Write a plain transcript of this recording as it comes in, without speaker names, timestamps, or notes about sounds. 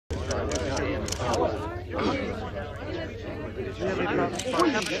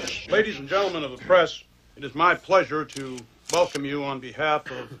Ladies and gentlemen of the press, it is my pleasure to welcome you on behalf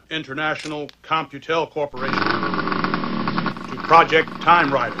of International Computel Corporation to Project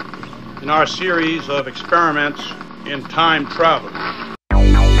Timerider in our series of experiments in time travel.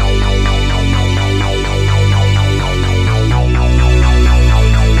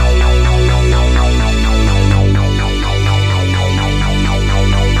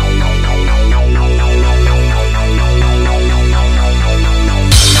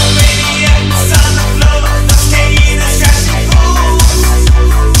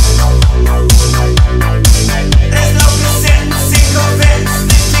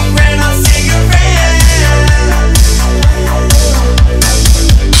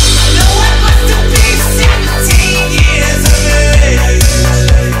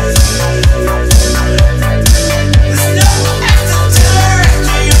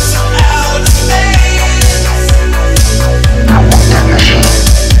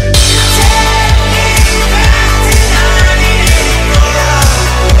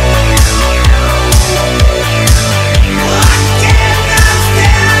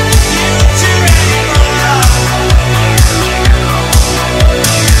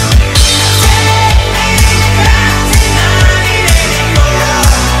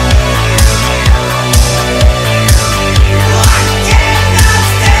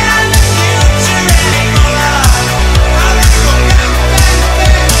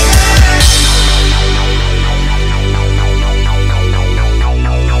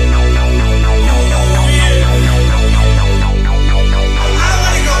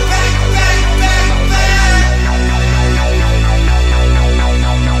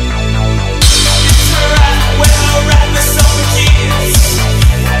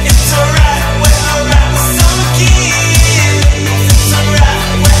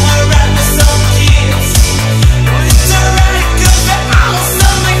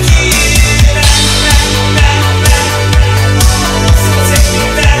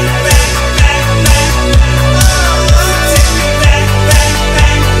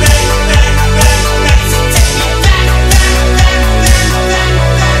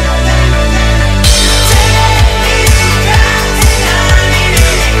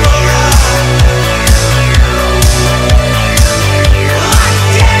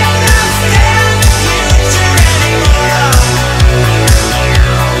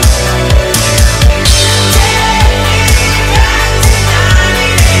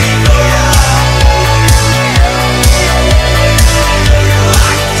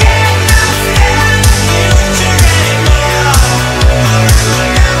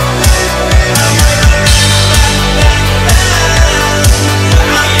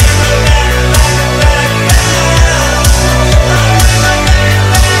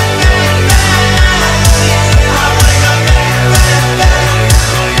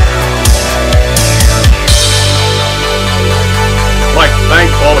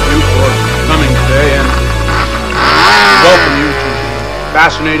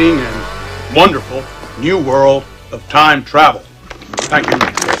 Fascinating and wonderful new world of time travel. Thank you.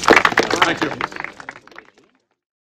 Thank you.